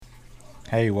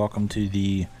Hey, welcome to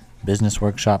the Business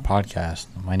Workshop Podcast.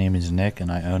 My name is Nick,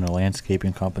 and I own a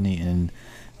landscaping company in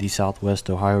the Southwest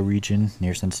Ohio region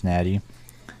near Cincinnati.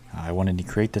 I wanted to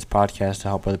create this podcast to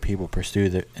help other people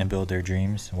pursue and build their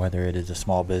dreams, whether it is a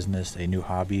small business, a new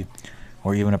hobby,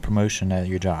 or even a promotion at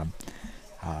your job.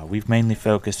 We've mainly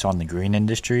focused on the green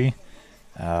industry,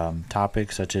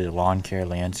 topics such as lawn care,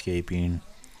 landscaping,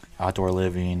 outdoor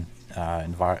living,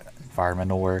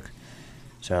 environmental work.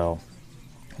 So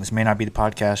this may not be the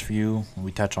podcast for you.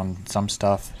 We touch on some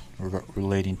stuff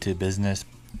relating to business,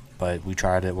 but we're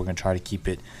going to try to keep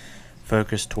it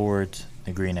focused towards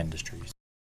the green industries.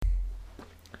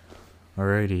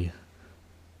 Alrighty,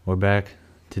 we're back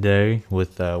today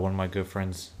with one of my good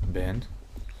friends, Ben.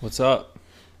 What's up?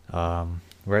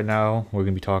 Right now, we're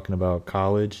going to be talking about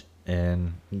college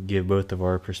and give both of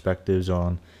our perspectives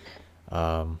on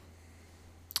not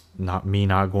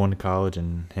going to college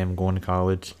and him going to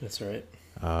college. That's right.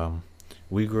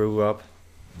 We grew up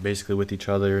basically with each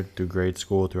other through grade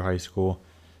school, through high school.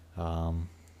 We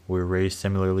were raised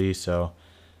similarly, so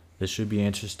this should be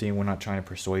interesting. We're not trying to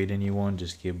persuade anyone,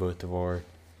 just give both of our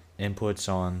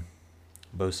inputs on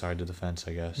both sides of the fence,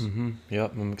 I guess. Mm-hmm.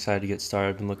 Yep, I'm excited to get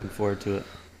started. Been looking forward to it.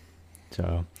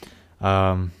 So,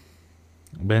 Ben,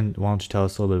 why don't you tell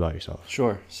us a little bit about yourself?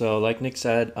 Sure. So, like Nick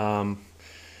said,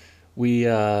 we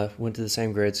went to the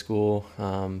same grade school,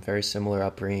 very similar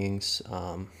upbringings.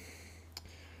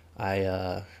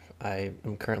 I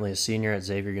am currently a senior at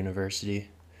Xavier University.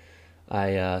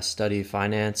 I study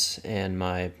finance, and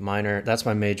that's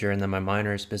my major, and then my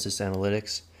minor is business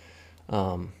analytics.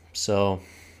 So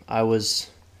I was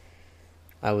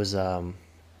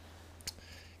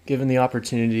given the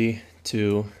opportunity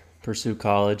to pursue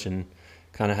college and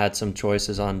kind of had some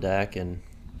choices on deck, and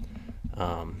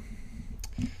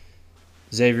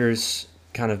Xavier's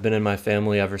kind of been in my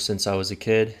family ever since I was a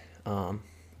kid. I've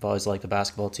always liked the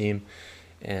basketball team,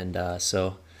 and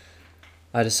so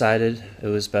I decided it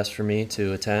was best for me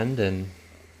to attend, and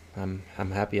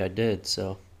I'm happy I did.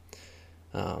 So,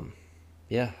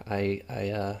 yeah,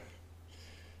 I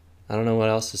don't know what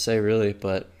else to say really,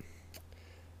 but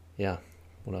yeah,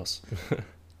 what else?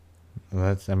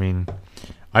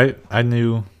 I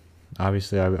knew,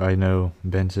 obviously, I know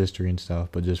Ben's history and stuff,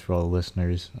 but just for all the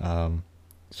listeners,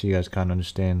 so you guys kind of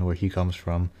understand where he comes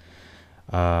from.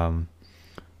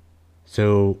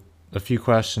 So a few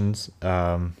questions.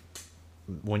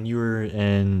 When you were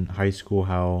in high school,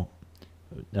 how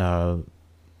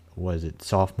was it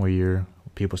sophomore year?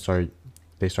 People start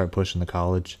pushing the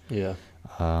college. Yeah.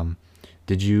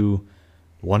 Did you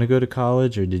want to go to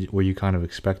college, or were you kind of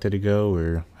expected to go,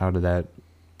 or how did that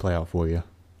play out for you?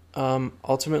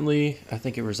 Ultimately, I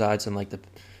think it resides in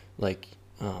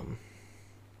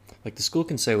the school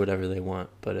can say whatever they want,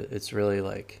 but it's really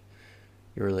like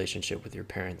your relationship with your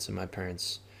parents. And my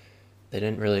parents, they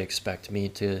didn't really expect me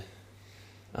to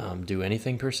do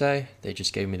anything per se. They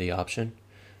just gave me the option.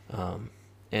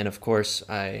 And of course,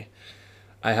 I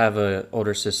have an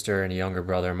older sister and a younger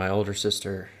brother. My older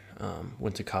sister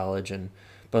went to college, and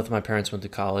both of my parents went to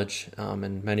college,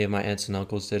 and many of my aunts and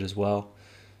uncles did as well.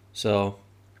 So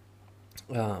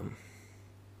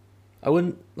I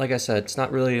wouldn't, like I said, it's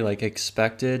not really like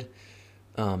expected.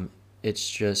 It's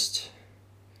just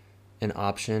an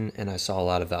option, and I saw a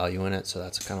lot of value in it, so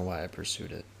that's kind of why I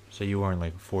pursued it. So you weren't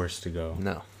like forced to go?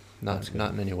 No, not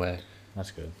in any way. That's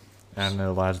good. And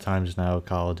a lot of times now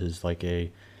college is like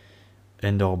a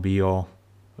end-all be-all.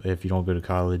 If you don't go to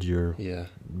college,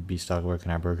 be stuck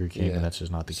working at Burger King, and that's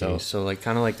just not the case. So like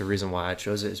kind of like the reason why I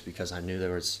chose it is because I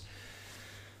knew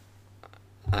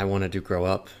I wanted to grow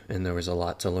up, and there was a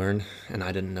lot to learn, and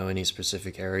I didn't know any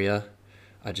specific area.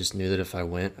 I just knew that if I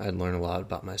went, I'd learn a lot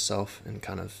about myself and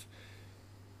kind of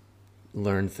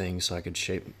learn things so I could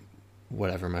shape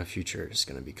whatever my future is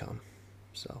going to become.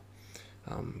 So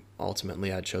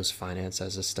ultimately, I chose finance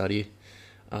as a study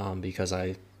because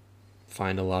I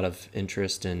find a lot of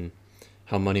interest in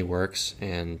how money works,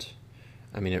 and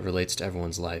I mean, it relates to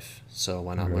everyone's life. So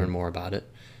why not learn more about it?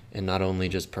 And not only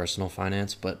just personal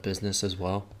finance, but business as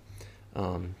well.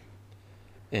 And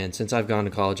since I've gone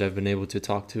to college, I've been able to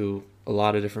talk to a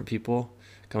lot of different people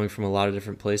coming from a lot of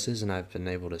different places, and I've been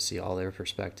able to see all their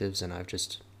perspectives, and I've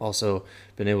just also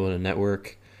been able to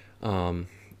network, and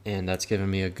that's given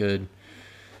me a good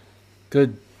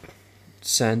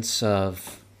sense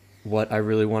of what I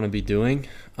really want to be doing,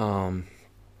 and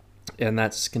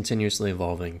that's continuously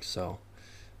evolving. So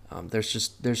there's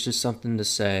just something to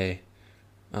say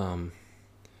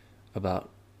about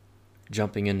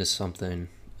jumping into something,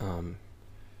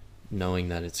 knowing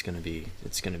that it's gonna be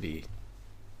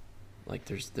like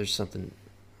there's something.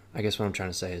 I guess what I'm trying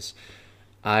to say is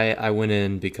I went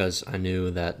in because I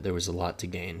knew that there was a lot to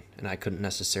gain, and I couldn't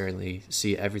necessarily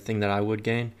see everything that I would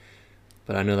gain,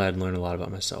 but I know that I'd learn a lot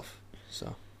about myself.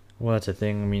 So Well, that's the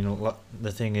thing. I mean,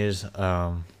 the thing is,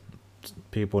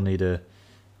 people need to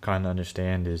kind of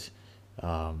understand is,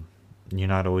 you're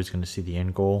not always going to see the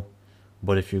end goal,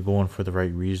 but if you're going for the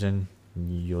right reason,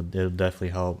 it'll definitely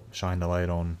help shine the light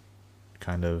on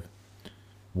kind of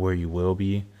where you will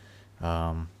be.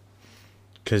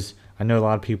 Because I know a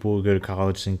lot of people go to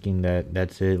college thinking that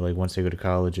that's it. Like once they go to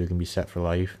college, they're gonna be set for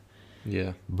life.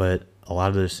 yeah, But a lot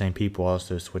of those same people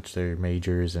also switch their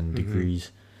majors and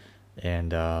degrees,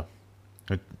 and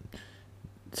it,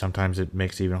 sometimes it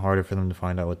makes it even harder for them to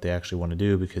find out what they actually want to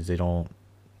do because they don't.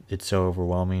 It's so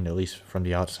overwhelming, at least from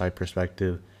the outside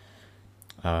perspective.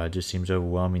 It just seems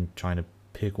overwhelming trying to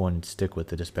pick one and stick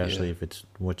with it, especially Yeah. if it's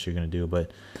what you're gonna do. But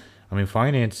I mean,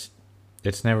 finance,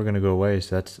 it's never gonna go away.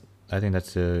 So I think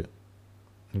that's a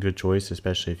good choice,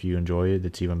 especially if you enjoy it.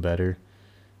 It's even better.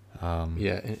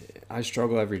 Yeah, and I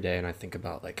struggle every day, and I think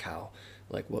about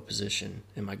like what position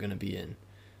am I going to be in,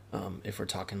 if we're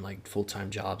talking like full time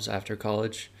jobs after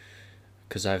college,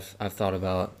 because I've thought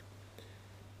about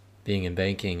being in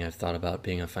banking, I've thought about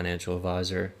being a financial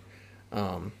advisor,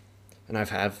 and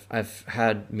I've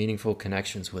had meaningful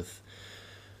connections with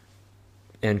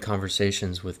and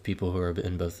conversations with people who are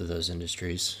in both of those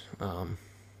industries,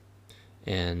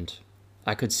 and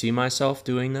I could see myself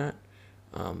doing that,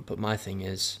 but my thing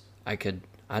is I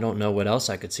don't know what else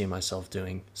I could see myself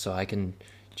doing, so I can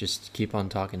just keep on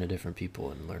talking to different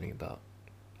people and learning about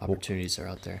opportunities that are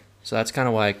out there. So that's kind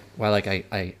of why like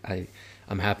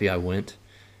I'm happy I went,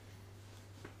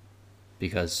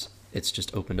 because it's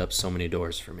just opened up so many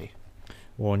doors for me.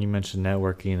 Well, and you mentioned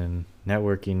networking, and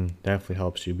networking definitely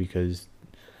helps you because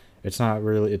it's not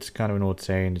really. It's kind of an old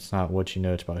saying. It's not what you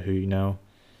know; it's about who you know.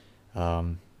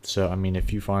 So, I mean,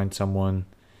 if you find someone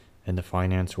in the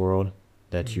finance world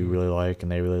that you really like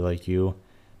and they really like you,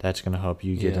 that's going to help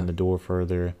you get Yeah. in the door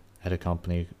further at a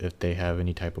company if they have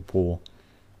any type of pool.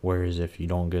 Whereas if you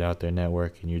don't get out there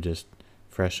network and you're just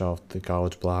fresh off the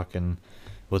college block and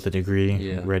with a degree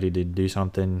Yeah. ready to do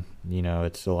something,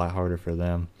 it's a lot harder for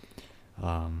them.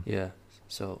 Yeah.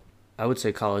 So I would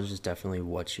say college is definitely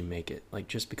what you make it. Like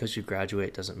just because you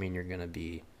graduate doesn't mean you're gonna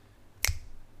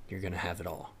have it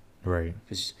all. Right.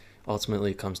 Because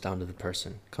ultimately it comes down to the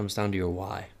person. It comes down to your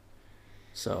why.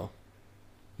 So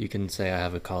you can say I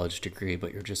have a college degree,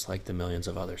 but you're just like the millions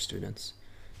of other students.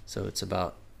 So it's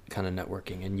about kind of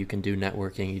networking, and you can do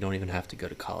networking. You don't even have to go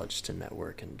to college to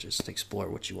network and just explore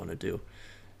what you want to do.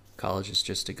 College is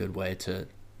just a good way to.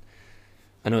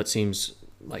 I know it seems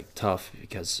like tough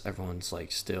because everyone's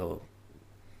like still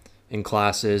in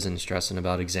classes and stressing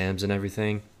about exams and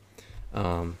everything.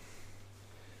 Um,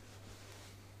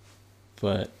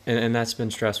 and that's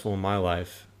been stressful in my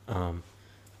life.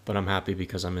 But I'm happy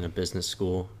because I'm in a business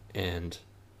school, and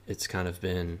it's kind of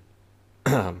been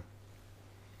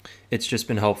it's just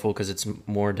been helpful because it's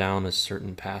more down a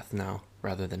certain path now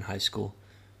rather than high school.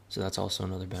 So that's also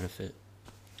another benefit.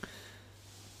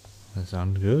 That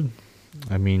sounds good.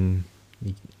 I mean,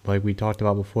 like we talked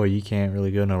about before, you can't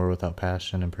really go nowhere without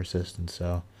passion and persistence.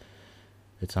 So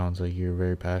it sounds like you're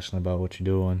very passionate about what you're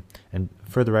doing. And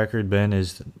for the record, Ben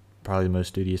is probably the most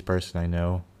studious person I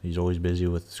know. He's always busy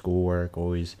with schoolwork,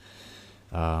 always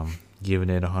giving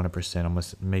it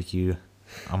 100%.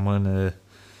 I'm gonna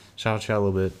shout you out a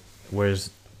little bit. Whereas,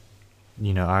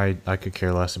 I could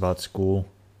care less about school.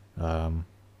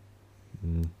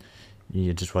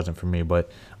 It just wasn't for me,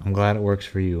 but I'm glad it works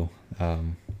for you.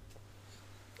 Can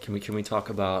we talk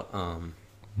about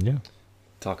Yeah.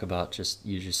 just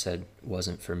you just said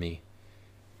wasn't for me.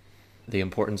 The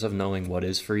importance of knowing what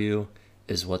is for you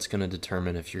is what's going to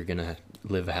determine if you're going to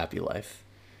live a happy life,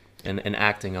 and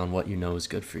acting on what you know is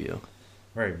good for you.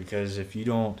 Right, because if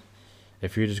you're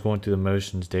just going through the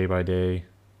motions day by day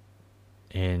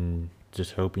and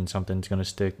just hoping something's going to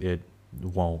stick, it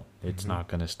won't. It's not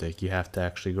going to stick. You have to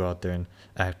actually go out there and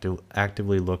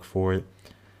actively look for it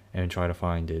and try to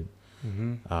find it.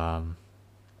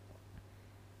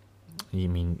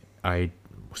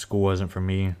 School wasn't for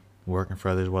me, working for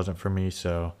others wasn't for me,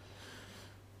 so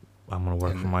I'm going to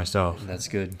work for myself. That's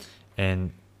good.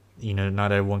 And,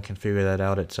 not everyone can figure that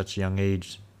out at such a young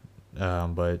age.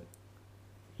 But,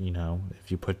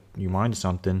 if you put your mind to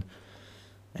something,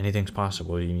 anything's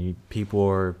possible. People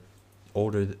are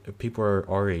older. People are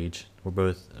our age. We're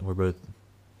both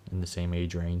in the same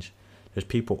age range. There's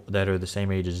people that are the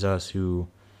same age as us who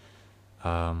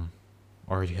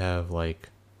already have, like,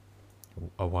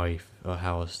 a wife, a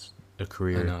house, a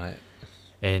career.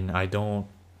 And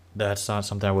that's not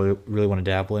something I really want to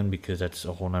dabble in because that's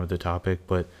a whole nother topic.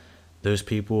 But those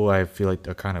people, I feel like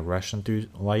they're kind of rushing through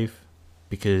life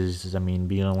because, I mean,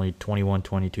 being only 21,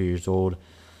 22 years old,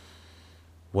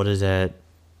 what does that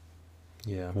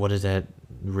Yeah. what does that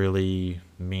really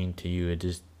mean to you? It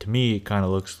just, to me, it kind of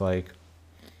looks like,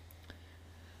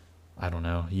 I don't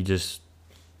know, you just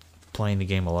playing the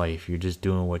game of life. You're just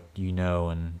doing what you know,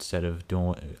 and instead of doing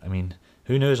what, I mean,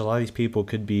 who knows? A lot of these people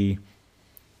could be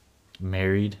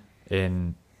married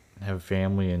and have a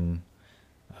family, and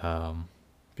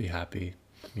Be happy,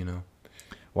 you know.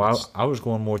 well, I was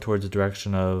going more towards the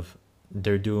direction of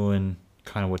they're doing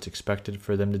kind of what's expected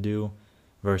for them to do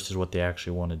versus what they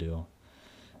actually want to do.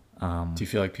 Do you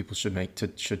feel like people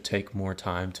should take more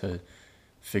time to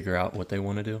figure out what they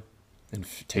want to do and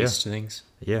taste things?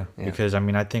 Yeah, because I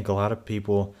mean, I think a lot of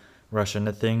people rush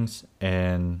into things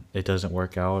and it doesn't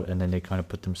work out, and then they kind of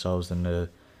put themselves in a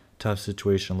tough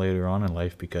situation later on in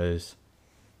life because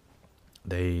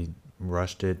they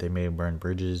rushed it. They may have burned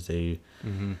bridges.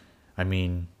 Mm-hmm. I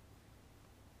mean,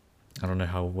 I don't know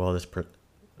how well this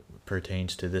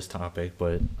pertains to this topic,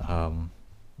 but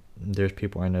there's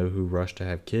people I know who rush to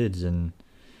have kids and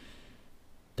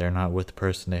they're not with the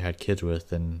person they had kids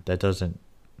with, and that doesn't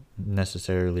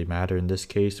necessarily matter in this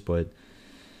case, but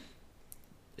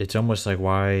it's almost like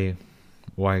why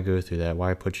go through that?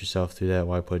 Why put yourself through that?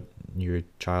 Why put your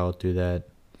child through that?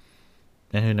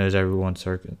 And who knows, everyone's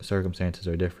circumstances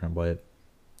are different, but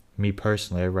me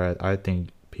personally, I think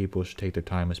people should take their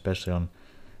time, especially on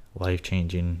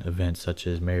life-changing events such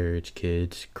as marriage,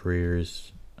 kids,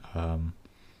 careers,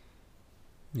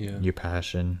 your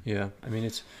passion. Yeah, I mean,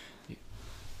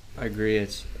 I agree.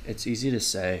 It's easy to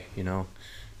say, you know,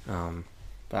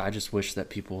 but I just wish that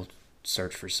people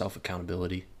search for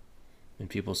self-accountability, and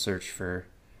people search for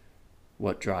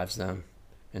what drives them,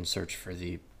 and search for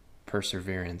the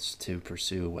perseverance to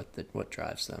pursue what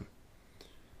drives them.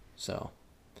 So.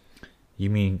 You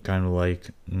mean kind of like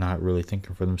not really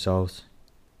thinking for themselves?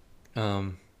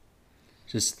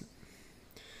 Just,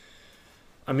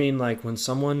 I mean, like when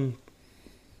someone,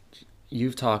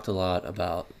 you've talked a lot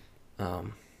about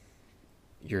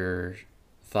your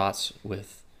thoughts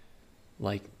with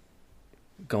like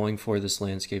going for this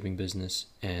landscaping business,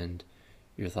 and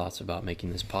your thoughts about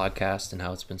making this podcast, and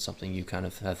how it's been something you kind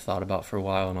of have thought about for a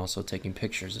while, and also taking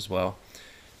pictures as well.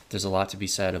 There's a lot to be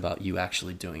said about you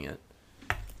actually doing it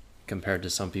compared to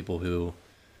some people who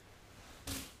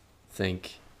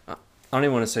think, I don't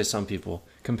even want to say some people,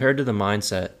 compared to the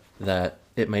mindset that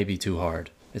it may be too hard.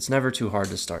 It's never too hard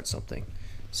to start something.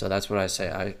 So that's what I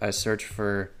say. I search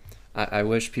for, I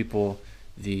wish people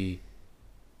the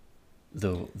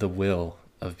will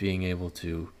of being able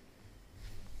to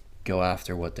go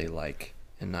after what they like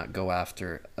and not go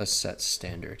after a set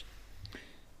standard.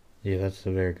 Yeah, that's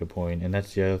a very good point. And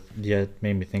that's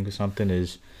made me think of something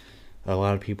is a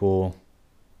lot of people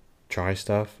try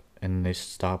stuff and they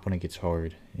stop when it gets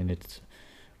hard. And it's,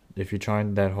 if you're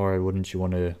trying that hard, wouldn't you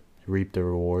want to reap the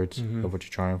rewards of what you're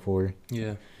trying for?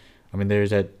 Yeah. I mean, there's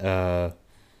that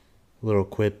little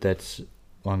quip that's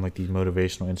on like these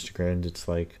motivational Instagrams. It's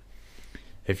like,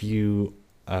 if you're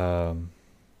going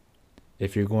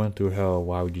through hell,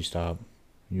 why would you stop?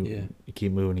 You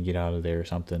keep moving to get out of there or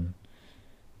something.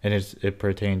 And it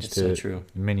pertains to so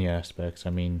many aspects.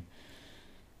 I mean,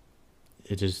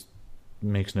 it just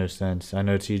makes no sense. I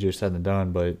know it's easier said than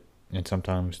done, but and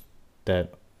sometimes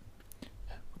that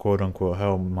quote unquote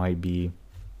hell might be,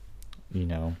 you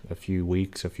know, a few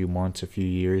weeks, a few months, a few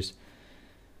years,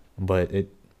 but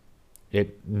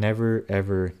it never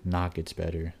ever not gets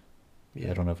better.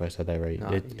 Yeah. I don't know if I said that right.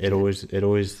 No, it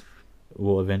always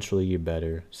will eventually get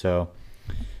better. So,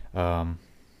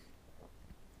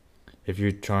 if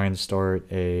you're trying to start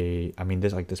this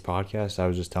podcast, I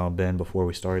was just telling Ben before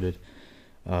we started,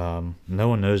 no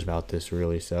one knows about this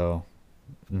really, so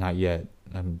not yet.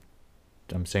 I'm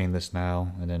saying this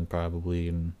now, and then probably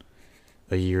in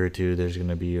a year or two, there's going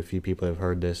to be a few people that have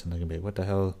heard this, and they're going to be like, what the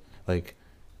hell? Like,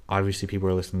 obviously people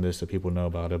are listening to this, so people know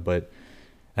about it, but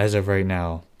as of right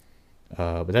now,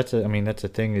 but that's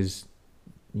the thing is,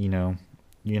 you know,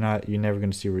 you're never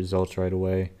going to see results right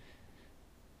away.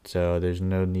 So there's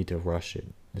no need to rush it,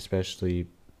 especially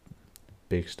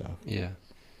big stuff. Yeah.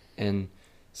 And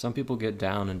some people get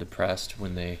down and depressed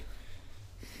when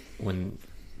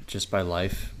just by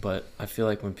life, but I feel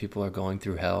like when people are going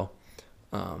through hell,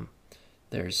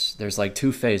 there's like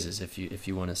two phases, if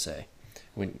you want to say,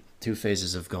 two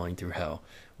phases of going through hell.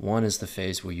 One is the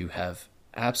phase where you have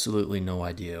absolutely no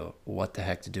idea what the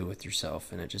heck to do with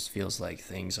yourself, and it just feels like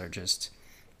things are just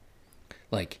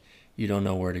like you don't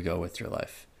know where to go with your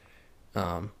life.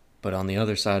 But on the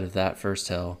other side of that first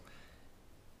hell,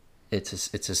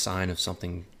 it's a sign of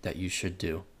something that you should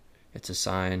do. It's a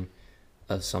sign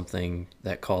of something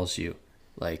that calls you.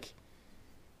 Like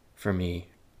for me,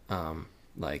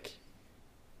 like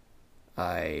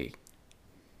I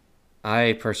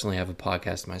personally have a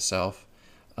podcast myself,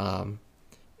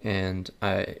 and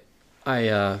I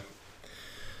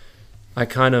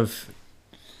kind of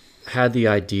had the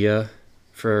idea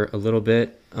for a little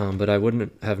bit, but I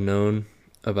wouldn't have known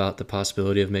about the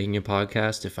possibility of making a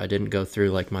podcast if I didn't go through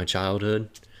like my childhood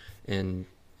and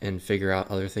figure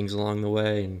out other things along the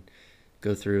way and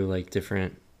go through like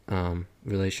different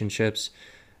relationships.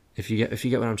 If you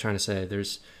get what I'm trying to say,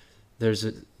 there's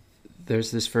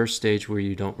this first stage where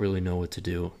you don't really know what to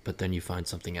do, but then you find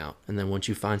something out, and then once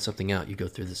you find something out, you go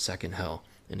through the second hell,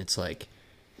 and it's like,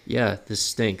 yeah, this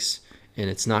stinks, and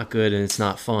it's not good, and it's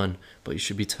not fun, but you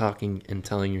should be talking and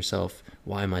telling yourself,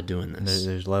 why am I doing this?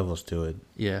 There's levels to it.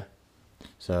 Yeah.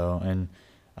 So, and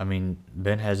I mean,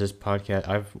 Ben has this podcast.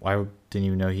 I didn't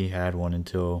even know he had one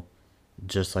until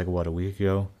just like a week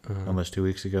ago, almost 2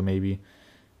 weeks ago, maybe.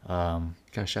 Can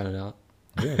I shout it out?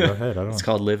 Yeah, go ahead. It's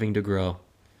called Living to Grow.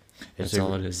 That's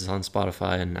all it is. It's on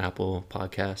Spotify and Apple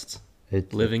Podcasts.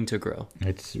 Living to Grow.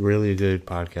 It's really a good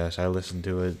podcast. I listened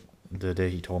to it the day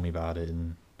he told me about it,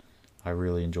 and I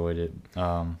really enjoyed it.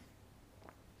 And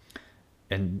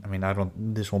I mean,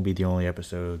 this won't be the only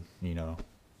episode,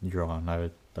 you're on. I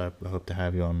hope to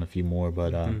have you on a few more,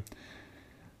 but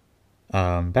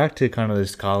back to kind of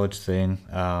this college thing.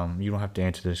 You don't have to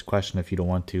answer this question if you don't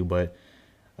want to, but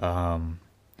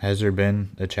has there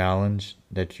been a challenge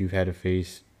that you've had to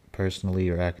face personally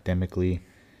or academically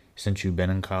since you've been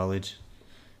in college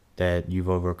that you've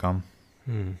overcome?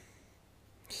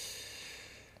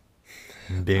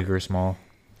 Big or small?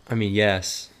 I mean,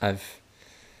 yes, I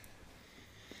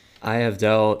have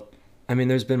dealt. I mean,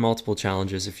 there's been multiple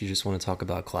challenges. If you just want to talk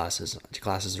about classes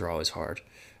are always hard,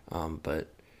 but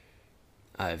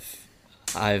I've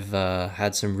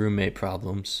had some roommate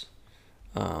problems,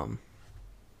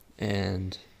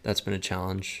 and that's been a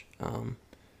challenge.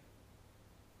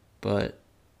 But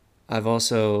I've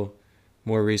also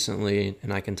more recently,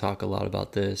 and I can talk a lot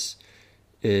about this,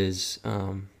 is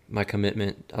my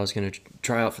commitment. I was going to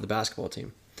try out for the basketball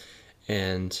team,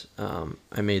 and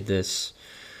I made this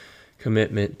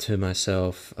commitment to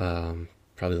myself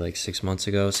probably like 8 months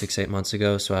ago.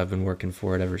 So I've been working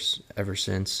for it ever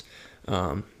since.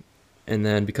 And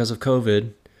then because of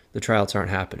COVID, the tryouts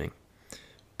aren't happening.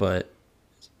 But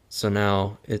so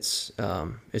now it's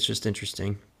just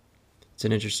interesting. It's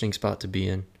an interesting spot to be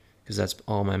in because that's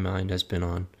all my mind has been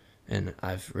on, and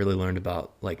I've really learned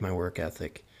about like my work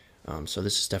ethic. So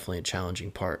this is definitely a challenging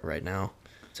part right now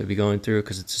to be going through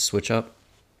because it's a switch up.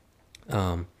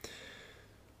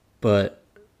 But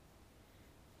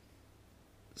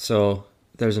so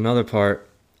there's another part,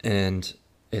 and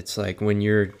it's like when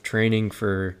you're training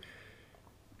to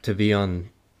be on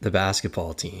the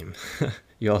basketball team,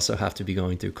 you also have to be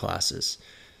going through classes.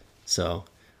 So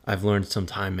I've learned some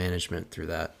time management through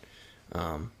that.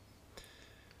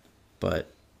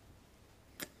 But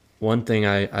one thing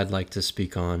I'd like to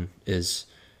speak on is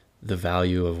the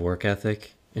value of work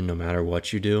ethic, and no matter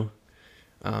what you do,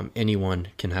 anyone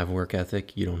can have work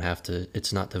ethic. You don't have to.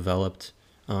 It's not developed,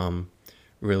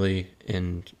 really,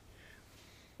 in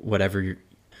whatever you're.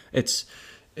 It's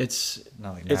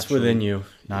not like it's within you.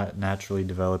 Not naturally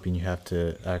developing. You have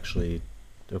to actually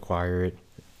acquire it.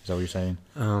 Is that what you're saying?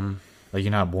 Like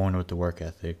you're not born with the work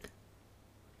ethic.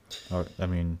 Or I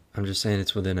mean, I'm just saying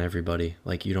it's within everybody.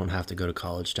 Like you don't have to go to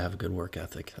college to have a good work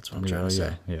ethic. That's what I'm trying to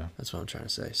say. Yeah. That's what I'm trying to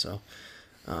say. So,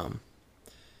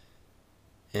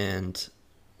 and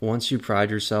once you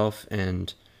pride yourself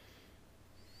and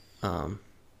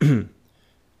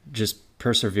just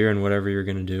persevere in whatever you're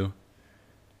going to do,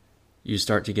 you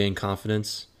start to gain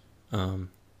confidence, and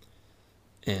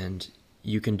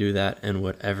you can do that in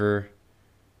whatever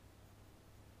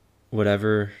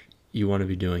you want to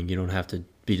be doing. You don't have to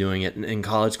be doing it in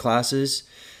college classes.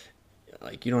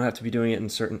 Like you don't have to be doing it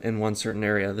in one certain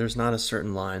area. There's not a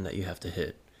certain line that you have to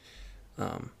hit.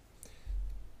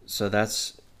 So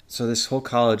this whole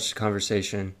college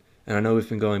conversation, and I know we've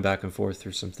been going back and forth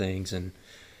through some things, and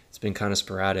it's been kind of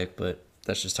sporadic, but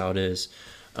that's just how it is.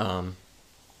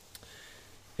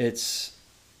 It's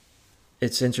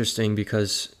interesting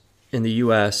because in the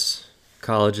U.S.,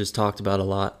 college is talked about a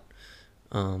lot,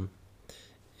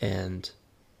 and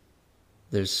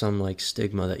there's some like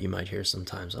stigma that you might hear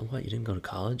sometimes. Oh, what, you didn't go to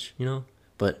college,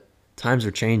 But times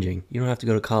are changing. You don't have to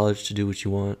go to college to do what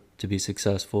you want, to be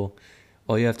successful.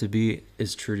 All you have to be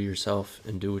is true to yourself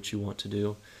and do what you want to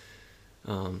do.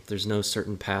 There's no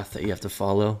certain path that you have to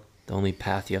follow. The only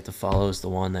path you have to follow is the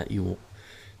one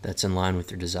that's in line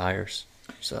with your desires.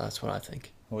 So that's what I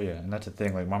think. Oh yeah, and that's the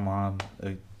thing. Like my mom,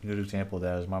 good example of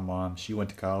that is my mom. She went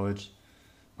to college.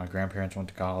 My grandparents went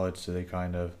to college, so they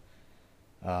kind of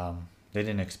they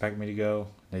didn't expect me to go.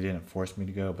 They didn't force me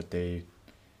to go, but they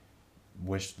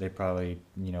wished they probably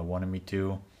wanted me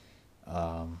to.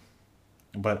 Um,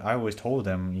 but I always told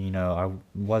them I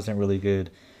wasn't really good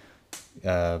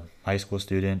high school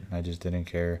student. I just didn't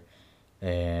care,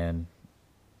 and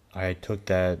I took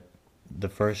that the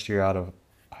first year out of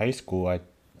high school. I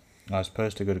was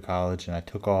supposed to go to college, and I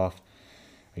took off.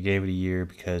 I gave it a year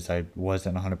because I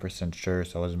wasn't 100% sure,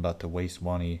 so I wasn't about to waste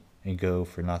money and go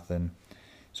for nothing.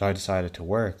 So I decided to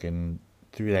work, and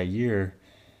through that year,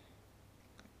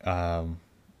 um,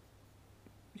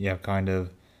 yeah, kind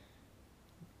of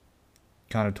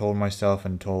told myself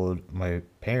and told my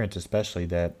parents especially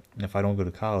that if I don't go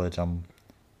to college, I'm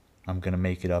gonna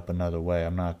make it up another way.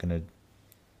 I'm not gonna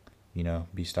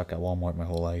be stuck at Walmart my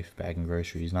whole life bagging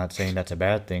groceries. Not saying that's a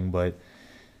bad thing, but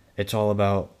it's all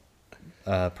about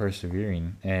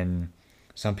persevering. And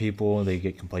some people, they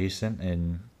get complacent,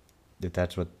 and if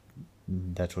that's what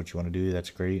you want to do, that's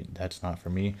great. That's not for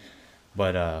me.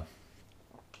 But I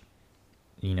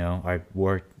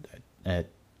worked at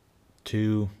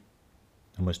two,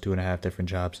 almost 2.5 different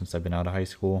jobs since I've been out of high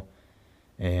school.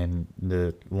 And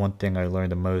the one thing I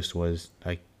learned the most was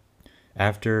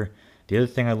after the other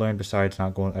thing I learned besides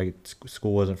not going,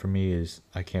 school wasn't for me, is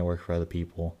I can't work for other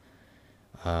people.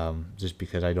 Just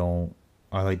because I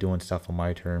like doing stuff on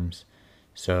my terms.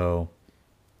 So,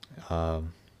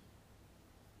 um,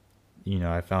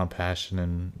 I found passion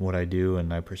in what I do,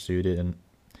 and I pursued it, and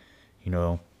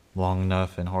long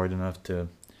enough and hard enough to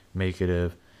make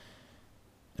it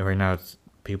right now it's,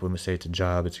 people may say it's a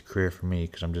job, it's a career for me,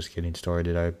 because I'm just getting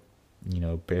started.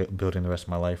 Building the rest of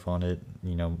my life on it,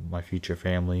 my future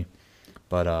family.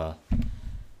 But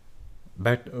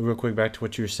real quick, back to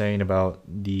what you were saying about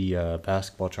the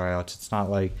basketball tryouts. It's not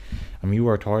like, you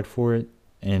worked hard for it,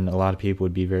 and a lot of people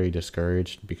would be very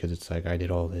discouraged because it's like, I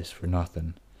did all this for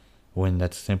nothing, when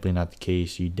that's simply not the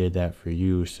case. You did that for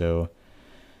you. So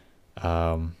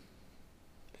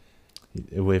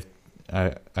with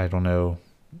I don't know,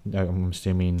 I'm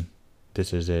assuming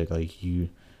this is it, like you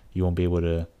won't be able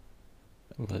to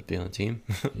Will it be on the team?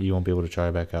 you won't be able to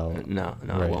try back out. No,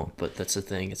 Right. I won't. But that's the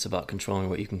thing. It's about controlling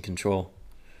what you can control.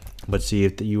 But see,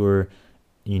 if you were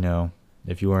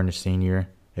if you weren't a senior,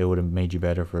 it would have made you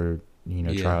better for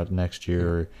Yeah. tryout next year,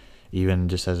 or even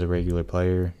just as a regular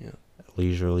player, Yeah.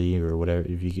 leisurely or whatever.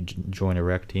 If you could join a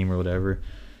rec team or whatever,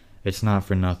 it's not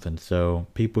for nothing. So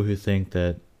people who think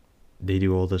that they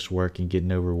do all this work and get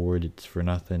no reward, it's for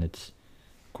nothing, it's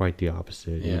quite the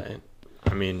opposite. Yeah.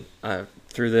 I mean,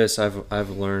 through this, I've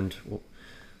learned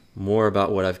more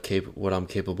about what I'm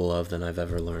capable of than I've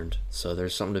ever learned. So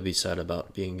there's something to be said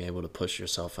about being able to push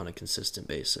yourself on a consistent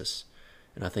basis.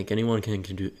 And I think anyone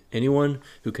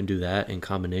who can do that in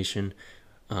combination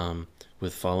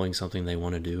with following something they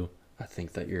want to do, I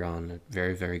think that you're on a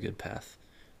very, very good path.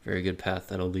 Very good path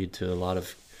that'll lead to a lot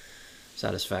of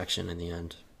satisfaction in the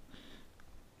end.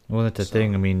 Well, that's the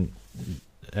thing. I mean,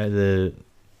 the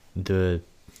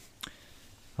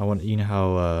I want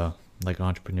how like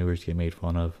entrepreneurs get made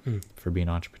fun of for being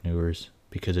entrepreneurs,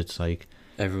 because it's like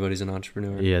Everybody's an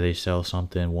entrepreneur. yeah, they sell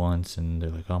something once and they're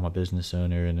like, oh, I'm a business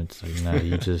owner, and it's like, no,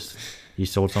 you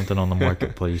sold something on the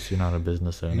marketplace. You're not a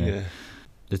business owner. Yeah.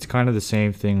 It's kind of the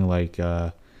same thing, like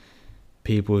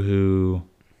people who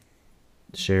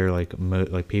share like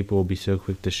people will be so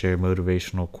quick to share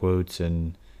motivational quotes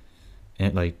and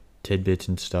like tidbits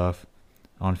and stuff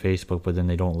on Facebook, but then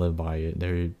they don't live by it.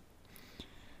 They're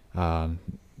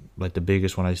like the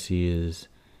biggest one I see is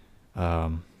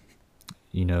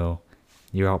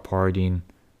you're out partying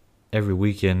every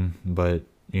weekend, but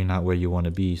you're not where you want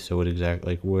to be. So what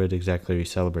exactly are you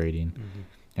celebrating? Mm-hmm.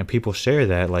 And people share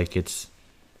that like it's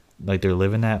like they're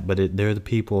living that, but they're the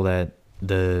people that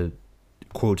the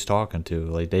quote's talking to.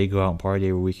 Like they go out and party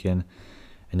every weekend,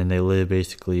 and then they live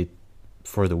basically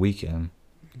for the weekend.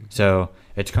 Mm-hmm. So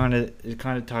it kind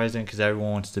of ties in, because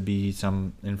everyone wants to be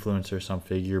some influencer, some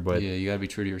figure, but yeah, you gotta be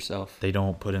true to yourself. they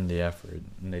don't put in the effort,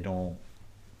 and they don't.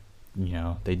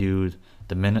 They do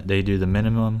the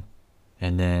minimum,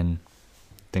 and then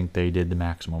think they did the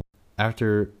maximum.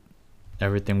 After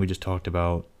everything we just talked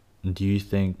about, do you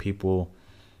think people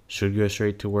should go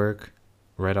straight to work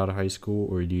right out of high school,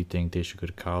 or do you think they should go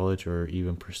to college or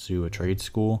even pursue a trade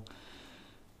school,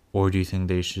 or do you think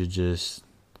they should just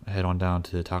head on down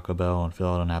to Taco Bell and fill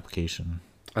out an application?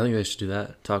 I think they should do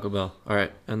that. Taco Bell. All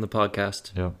right, end the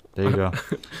podcast. Yep, there you go.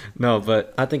 No,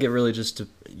 but I think it really just,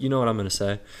 you know what I'm gonna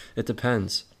say. It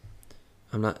depends.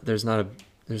 There's not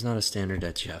a standard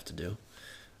that you have to do.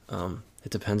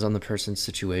 It depends on the person's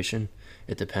situation.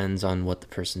 It depends on what the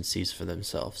person sees for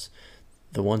themselves.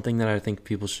 The one thing that I think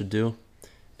people should do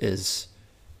is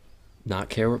not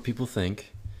care what people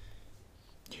think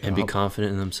and be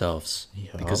confident in themselves.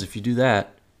 Because if you do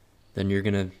that, then you're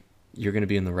gonna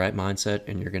be in the right mindset,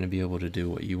 and you're gonna be able to do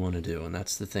what you want to do. And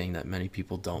that's the thing that many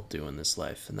people don't do in this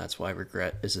life, and that's why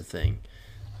regret is a thing.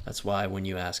 That's why when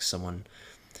you ask someone,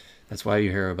 that's why you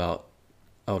hear about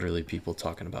elderly people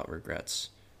talking about regrets,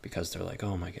 because they're like,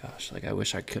 oh my gosh, like I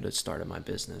wish I could have started my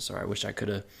business, or I wish I could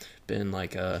have been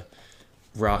like a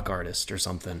rock artist or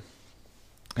something.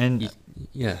 And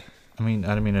yeah, I mean,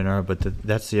 I don't mean to interrupt, but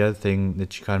that's the other thing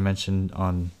that you kind of mentioned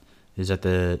on, is that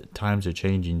the times are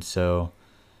changing. So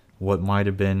what might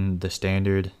have been the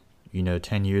standard,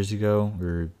 10 years ago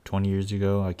or 20 years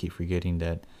ago, I keep forgetting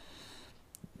that,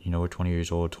 we're 20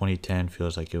 years old. 2010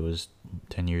 feels like it was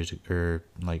 10 years, or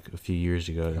like a few years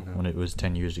ago when it was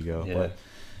 10 years ago. Yeah.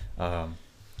 But,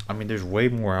 I mean, there's way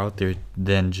more out there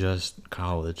than just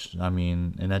college. I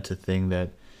mean, and that's a thing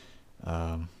that,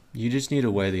 you just need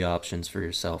to weigh the options for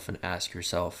yourself and ask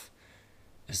yourself,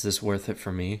 is this worth it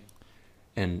for me?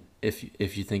 And if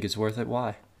you think it's worth it,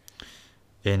 why?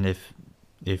 and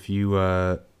if you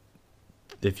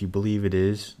believe it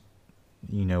is,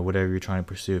 whatever you're trying to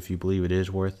pursue, if you believe it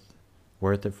is worth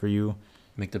it for you,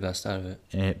 Make the best out of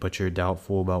it. but you're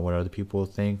doubtful about what other people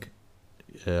think,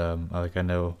 like I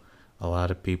know a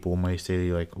lot of people may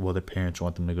say, like, well, their parents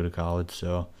want them to go to college,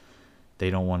 so they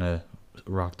don't want to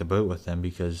rock the boat with them,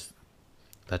 because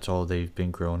that's all they've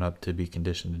been growing up to be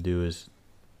conditioned to do, is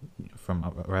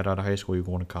from right out of high school you're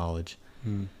going to college.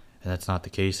 And that's not the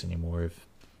case anymore. If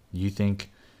you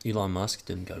think Elon Musk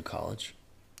didn't go to college.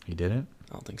 he didn't,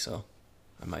 I don't think so.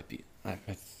 I might be. I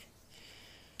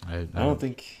I don't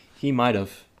think he might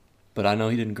have, but I know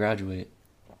he didn't graduate.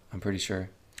 I'm pretty sure.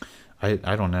 I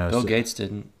don't know. Bill Gates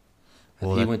didn't.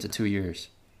 Well, He went to 2 years.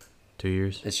 2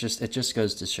 years. It just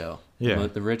goes to show. Yeah.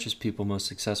 The richest people, most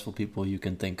successful people you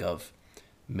can think of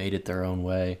made it their own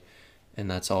way, and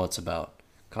that's all it's about.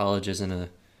 College isn't a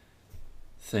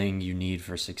thing you need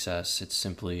for success. It's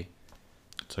simply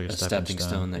It's like a stepping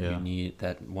stone that you need,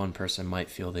 that one person might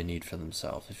feel they need for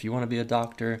themselves. If you want to be a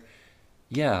doctor,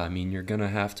 yeah, I mean, you're going to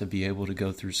have to be able to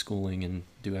go through schooling and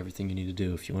do everything you need to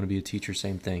do. If you want to be a teacher,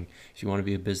 same thing. If you want to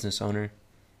be a business owner,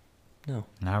 no.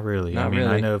 Not really. Not I mean,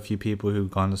 really. I know a few people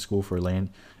who've gone to school for land,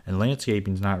 and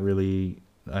landscaping's not really,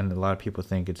 and a lot of people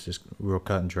think it's just real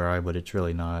cut and dry, but it's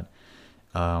really not.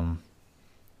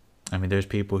 I mean, there's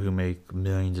people who make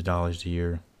millions of dollars a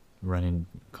year running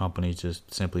companies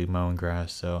just simply mowing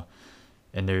grass. So,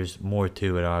 and there's more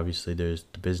to it, obviously. There's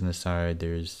the business side.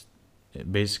 There's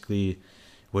basically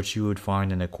what you would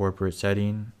find in a corporate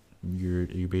setting.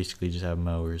 You basically just have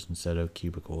mowers instead of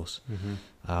cubicles.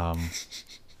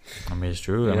 I mean, it's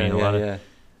true. I mean, a lot of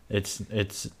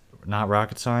it's not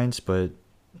rocket science, but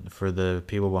for the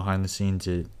people behind the scenes,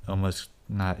 it almost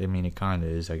not. I mean, it kind of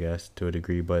is, I guess, to a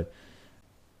degree. But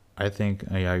I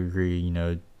think I agree.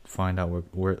 Find out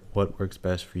what works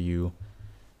best for you,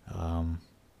 and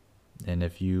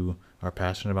if you are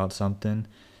passionate about something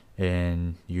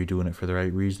and you're doing it for the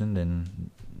right reason,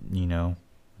 then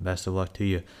best of luck to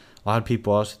you. A lot of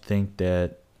people also think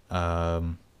that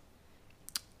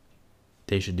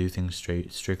they should do things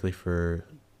strictly for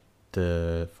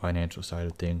the financial side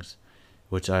of things,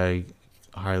 which I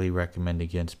highly recommend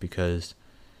against, because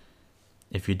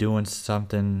if you're doing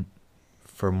something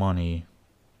for money,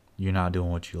 you're not doing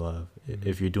what you love.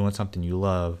 If you're doing something you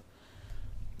love,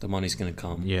 the money's going to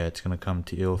come. Yeah, it's going to come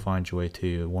to you. It'll find your way to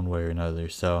you one way or another.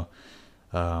 So,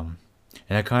 and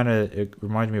it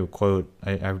reminds me of a quote.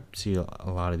 I see a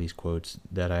lot of these quotes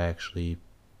that I actually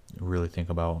really think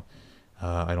about.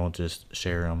 I don't just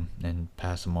share them and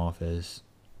pass them off as,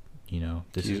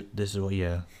 this is what,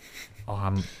 yeah. Oh,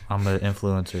 I'm an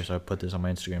influencer, so I put this on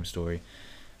my Instagram story.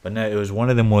 But no, it was, one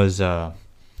of them was, oh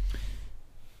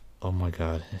my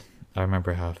God, I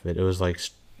remember half of it. It was like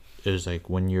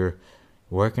when you're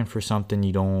working for something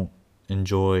you don't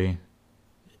enjoy,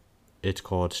 it's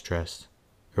called stress.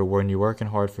 Or when you're working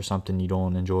hard for something you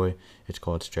don't enjoy, it's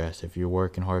called stress. If you're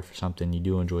working hard for something you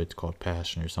do enjoy, it's called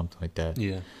passion, or something like that.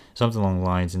 Yeah. Something along the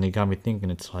lines. And it got me thinking,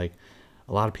 it's like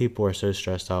a lot of people are so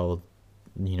stressed out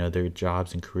with, their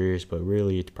jobs and careers, but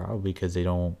really it's probably because they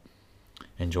don't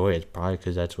enjoy it. It's probably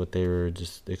because that's what they were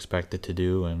just expected to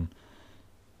do. And,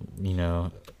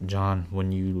 John,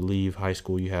 when you leave high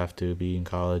school, you have to be in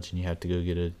college and you have to go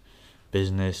get a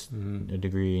business a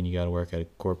degree, and you got to work at a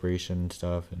corporation and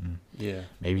stuff. And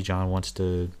maybe John wants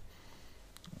to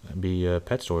be a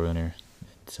pet store owner,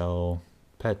 sell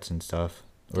pets and stuff.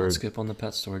 Don't skip on the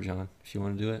pet store, John. If you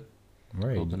want to do it,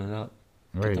 right, open it up.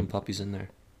 Get them puppies in there.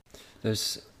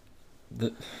 There's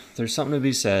something to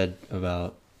be said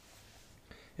about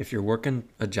if you're working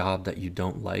a job that you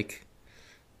don't like,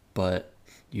 but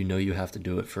you know you have to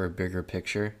do it for a bigger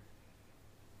picture.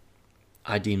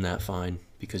 I deem that fine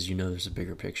because you know there's a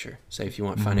bigger picture. Say if you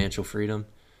want financial freedom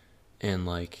and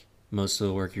like most of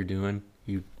the work you're doing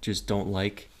you just don't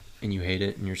like and you hate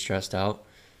it and you're stressed out,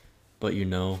 but you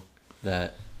know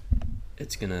that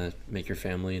it's going to make your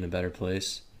family in a better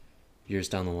place years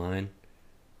down the line.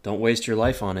 Don't waste your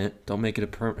life on it. Don't make it a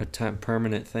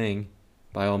permanent thing,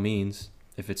 by all means.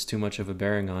 If it's too much of a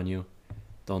bearing on you,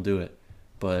 don't do it.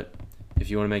 But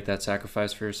if you want to make that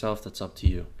sacrifice for yourself, that's up to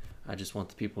you. I just want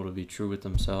the people to be true with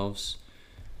themselves.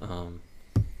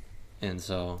 And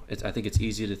so I think it's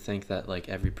easy to think that like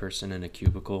every person in a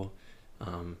cubicle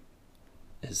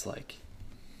is like,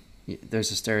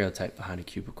 there's a stereotype behind a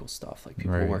cubicle stuff. Like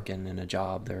people working in a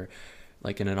job, they're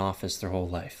like in an office their whole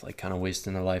life, like kind of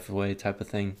wasting their life away type of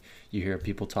thing. You hear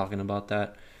people talking about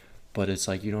that, but it's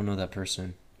like you don't know that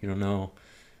person. You don't know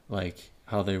like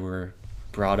how they were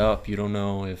brought up. You don't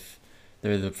know if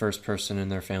they're the first person in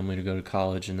their family to go to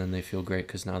college and then they feel great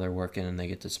because now they're working and they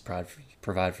get to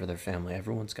provide for their family.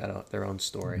 Everyone's got their own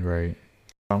story. Right.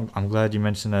 I'm glad you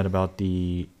mentioned that about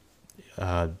the,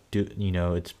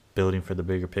 it's building for the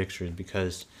bigger picture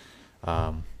because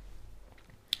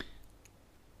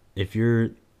if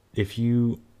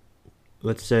you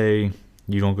let's say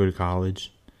you don't go to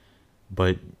college,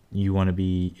 but you want to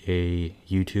be a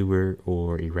YouTuber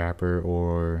or a rapper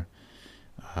or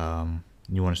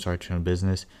you want to start your own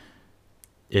business,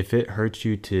 if it hurts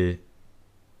you to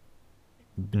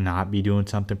not be doing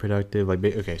something productive, like,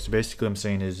 okay, so basically I'm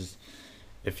saying is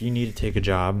if you need to take a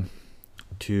job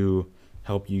to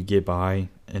help you get by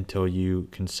until you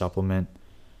can supplement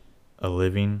a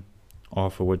living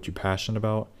off of what you're passionate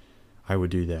about, I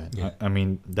would do that. Yeah. I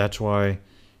mean, that's why,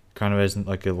 kind of as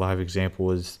like a live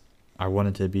example, is I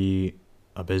wanted to be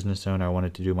a business owner. I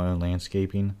wanted to do my own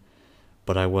landscaping,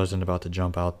 but I wasn't about to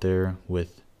jump out there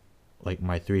with like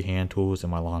my 3 hand tools and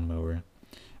my lawnmower.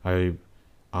 I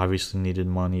obviously needed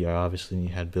money. I obviously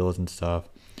had bills and stuff.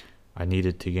 I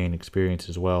needed to gain experience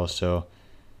as well. So,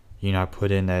 I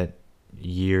put in that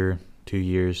year, 2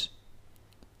 years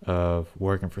of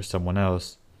working for someone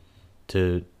else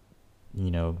to,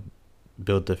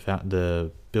 build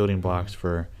the building blocks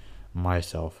for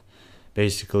myself.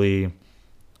 Basically,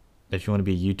 if you want to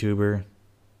be a YouTuber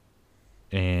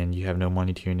and you have no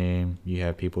money to your name, you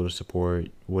have people to support,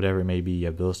 whatever it may be, you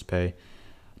have bills to pay,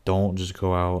 don't just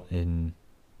go out and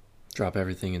drop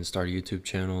everything and start a YouTube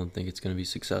channel and think it's going to be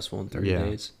successful in 30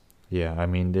 days. Yeah, I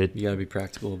mean, you got to be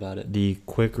practical about it. The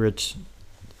quick rich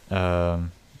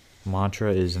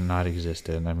mantra is not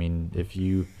existent. I mean,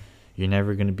 you're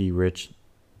never going to be rich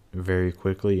very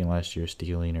quickly unless you're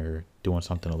stealing or doing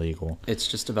something illegal. It's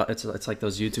just about it's like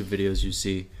those YouTube videos you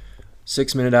see,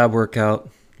 6-minute ab workout,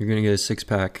 you're going to get a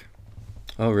 6-pack.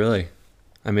 Oh, really?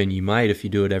 I mean, you might if you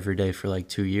do it every day for like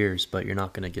 2 years, but you're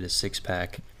not going to get a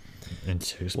 6-pack in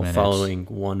 6 minutes. Following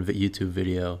one YouTube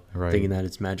video, thinking that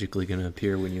it's magically going to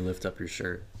appear when you lift up your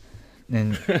shirt.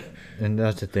 And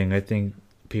that's the thing. I think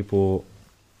people,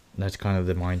 that's kind of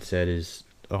the mindset is,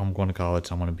 oh, I'm going to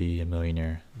college, I'm going to be a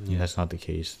millionaire. Yeah. That's not the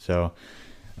case. So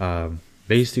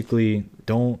basically,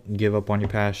 don't give up on your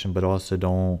passion, but also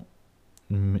don't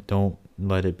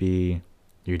let it be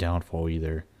your downfall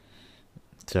either.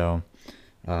 So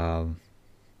my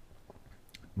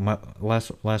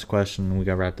last question, we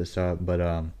got to wrap this up,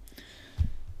 but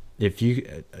if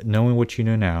you, knowing what you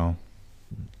know now,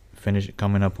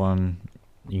 coming up on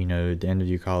the end of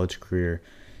your college career,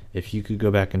 if you could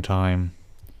go back in time,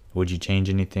 would you change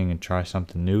anything and try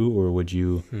something new, or would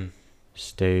you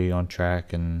stay on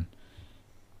track and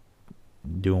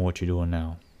doing what you're doing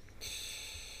now?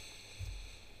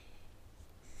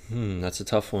 That's a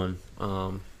tough one.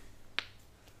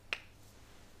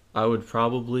 I would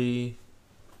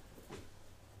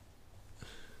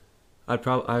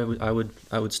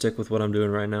stick with what I'm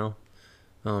doing right now,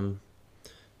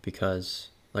 because,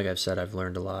 like I've said, I've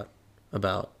learned a lot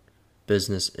about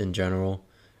business in general,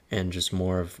 and just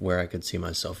more of where I could see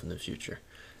myself in the future,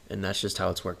 and that's just how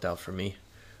it's worked out for me.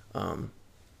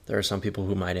 There are some people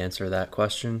who might answer that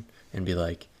question and be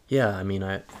like, "Yeah, I mean,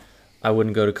 I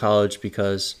wouldn't go to college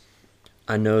because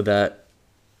I know that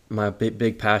my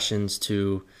big passion's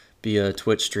to be a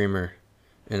Twitch streamer,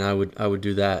 and I would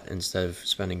do that instead of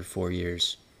spending 4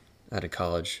 years out of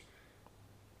college."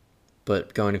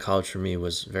 But going to college for me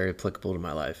was very applicable to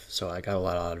my life, so I got a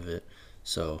lot out of it.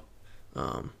 So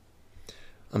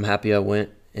I'm happy I went,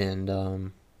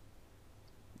 and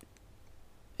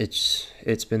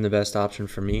it's been the best option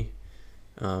for me.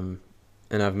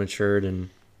 and I've matured and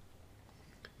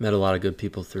met a lot of good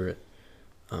people through it.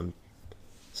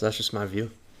 So that's just my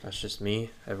view. That's just me.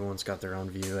 Everyone's got their own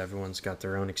view. Everyone's got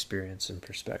their own experience and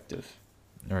perspective.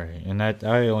 All right, and that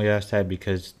I only asked that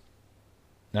because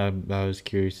I was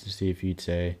curious to see if you'd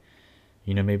say,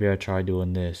 maybe I tried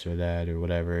doing this or that or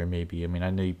whatever it may be. I mean,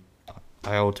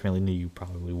 I ultimately knew you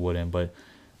probably wouldn't, but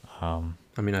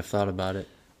I've thought about it.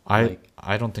 I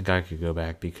don't think I could go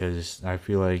back because I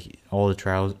feel like all the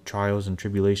trials and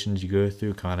tribulations you go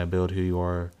through kind of build who you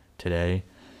are today.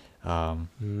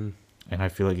 And I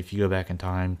feel like if you go back in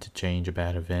time to change a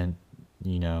bad event,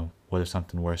 what if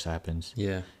something worse happens?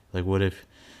 Yeah. Like what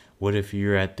if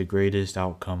you're at the greatest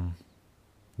outcome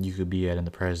you could be at in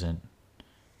the present?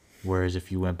 Whereas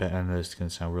if you went back, I know this is going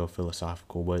to sound real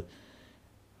philosophical, but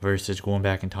versus going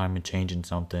back in time and changing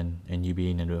something and you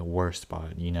being in a worse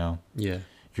spot, Yeah.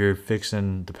 You're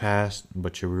fixing the past,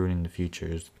 but you're ruining the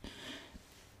future.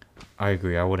 I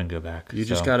agree. I wouldn't go back. You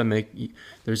just got to make,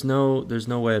 there's no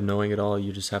way of knowing it all.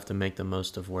 You just have to make the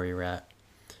most of where you're at.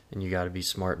 And you got to be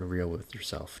smart and real with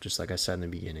yourself. Just like I said in the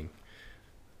beginning.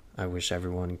 I wish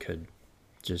everyone could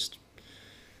just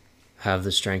have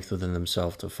the strength within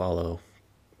themselves to follow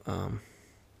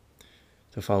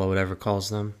whatever calls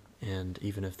them. And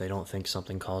even if they don't think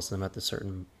something calls them at a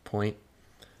certain point,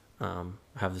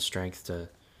 have the strength to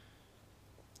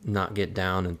not get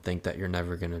down and think that you're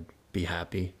never going to be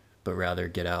happy, but rather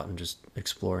get out and just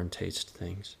explore and taste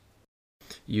things.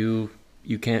 You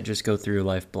can't just go through your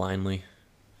life blindly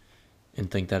and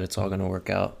think that it's all going to work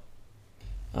out.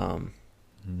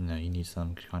 No, you need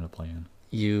some kind of plan.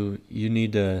 You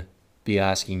need to be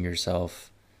asking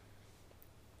yourself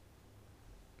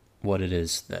what it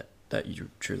is that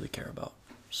you truly care about.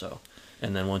 So,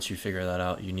 and then once you figure that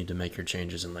out, you need to make your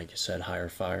changes and, like you said, hire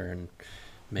fire and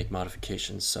make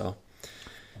modifications. So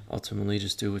ultimately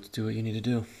just do what you need to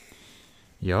do.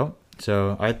 Yep.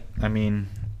 So I mean,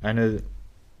 I know that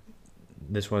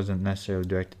this wasn't necessarily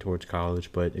directed towards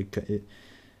college, but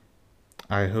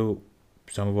I hope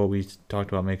some of what we talked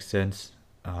about makes sense.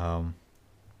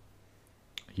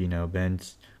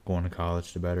 Ben's going to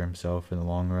college to better himself in the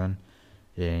long run,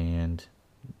 and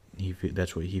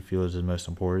that's what he feels is most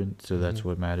important. So that's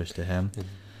what matters to him.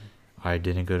 I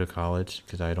didn't go to college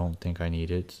because I don't think I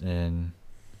need it, and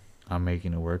I'm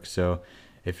making it work. So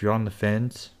if you're on the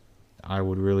fence, I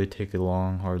would really take a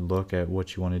long, hard look at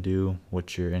what you want to do,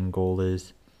 what your end goal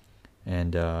is.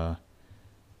 And,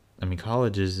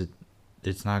 college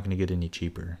it's not going to get any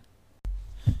cheaper.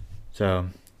 So,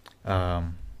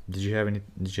 did you have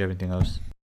anything else?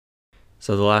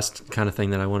 So the last kind of thing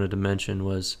that I wanted to mention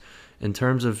was in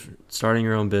terms of starting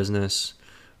your own business,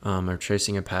 or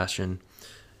chasing a passion,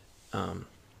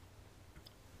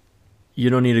 you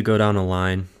don't need to go down a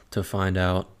line to find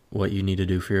out what you need to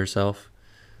do for yourself.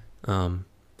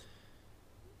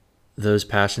 Those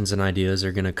passions and ideas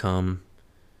are going to come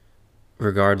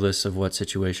regardless of what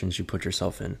situations you put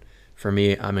yourself in. For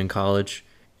me, I'm in college,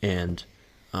 and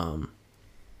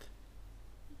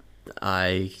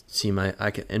I see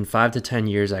in 5 to 10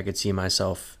 years, I could see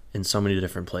myself in so many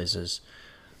different places.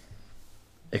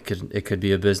 It could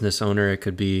be a business owner, it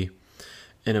could be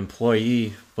an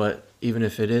employee, but even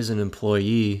if it is an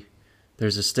employee,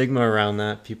 there's a stigma around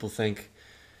that. People think,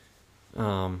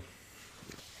 I'm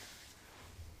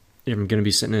going to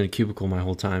be sitting in a cubicle my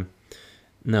whole time.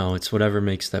 No, it's whatever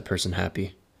makes that person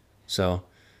happy. So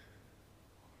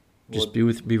just be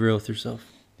real with yourself.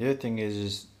 The other thing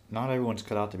is not everyone's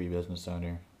cut out to be a business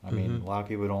owner. I mean, a lot of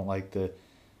people don't like the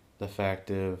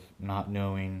fact of not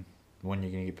knowing when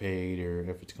you're going to get paid or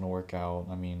if it's going to work out.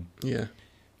 I mean, yeah,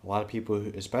 a lot of people,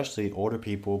 especially older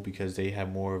people, because they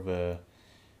have more of a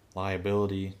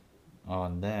liability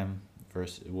on them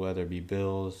versus whether it be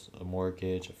bills, a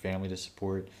mortgage, a family to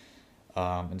support.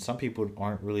 And some people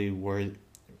aren't really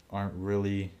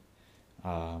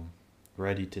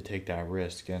ready to take that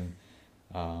risk. And,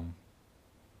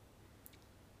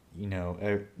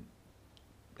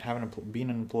 being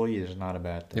an employee is not a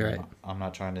bad thing. Right. I'm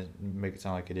not trying to make it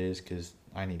sound like it is, because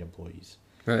I need employees.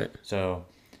 Right. So,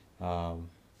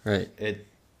 right.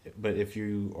 But if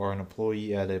you are an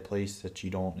employee at a place that you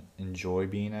don't enjoy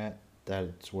being at,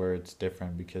 that's where it's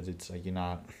different, because it's like you're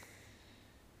not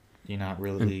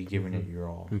really giving it your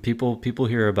all. And people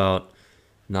hear about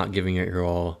not giving it your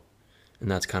all, and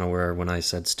that's kind of where, when I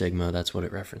said stigma, that's what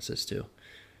it references to.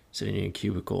 Sitting in a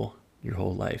cubicle your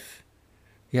whole life.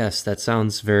 Yes, that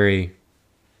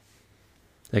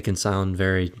can sound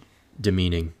very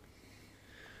demeaning,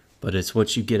 but it's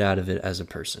what you get out of it as a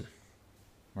person.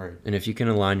 Right. And if you can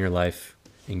align your life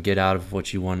and get out of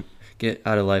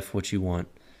life what you want,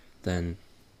 then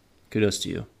kudos to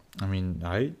you. I mean,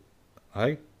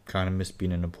 I kind of miss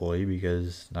being an employee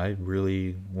because I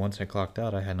really, once I clocked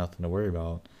out, I had nothing to worry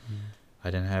about. I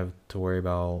didn't have to worry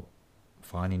about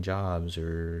finding jobs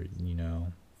or,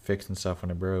 fixing stuff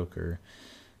when it broke, or,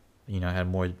 I had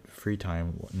more free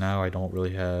time. Now I don't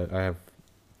really have, I have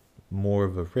more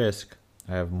of a risk.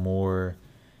 I have more,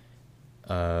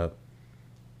 I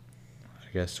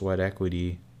guess, sweat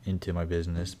equity into my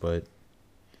business, but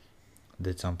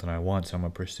it's something I want, so I'm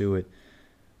going to pursue it.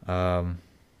 But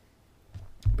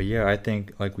yeah, I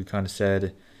think, like we kind of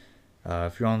said,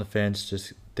 if you're on the fence,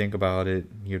 just think about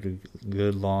it. Give it a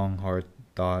good, long, hard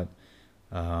thought.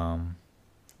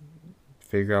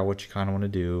 Figure out what you kind of want to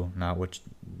do, not what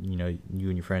you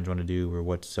and your friends want to do, or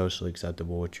what's socially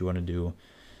acceptable. What you want to do.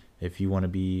 If you want to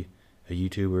be a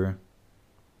YouTuber,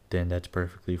 then that's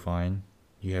perfectly fine.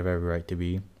 You have every right to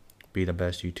be the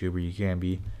best YouTuber you can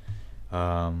be.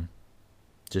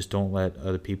 Just don't let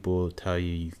other people tell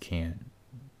you can't.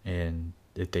 And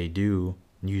if they do,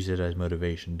 use it as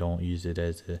motivation. Don't use it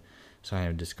as a sign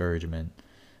of discouragement.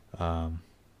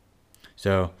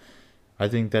 So I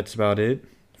think that's about it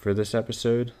for this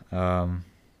episode.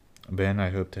 Ben, I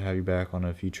hope to have you back on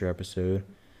a future episode.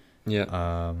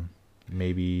 Yeah.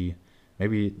 Maybe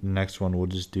the next one we'll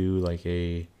just do like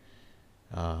an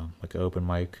open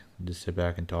mic, just sit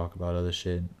back and talk about other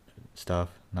stuff.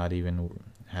 Not even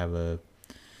have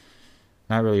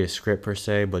not really a script per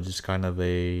se, but just kind of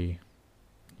a,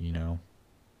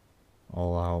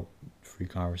 all out free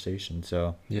conversation.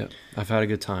 So yeah, I've had a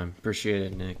good time. Appreciate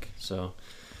it, Nick. So,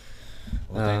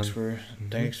 well,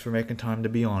 thanks for making time to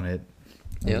be on it.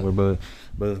 Yeah, we're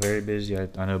both very busy.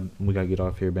 I know we gotta get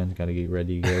off here. Ben's gotta get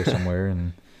ready to go somewhere,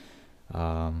 and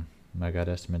I got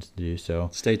estimates to do. So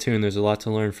stay tuned. There's a lot to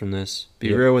learn from this.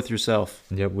 Be real with yourself.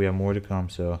 Yep, we have more to come.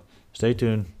 So stay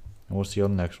tuned, and we'll see you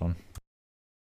on the next one.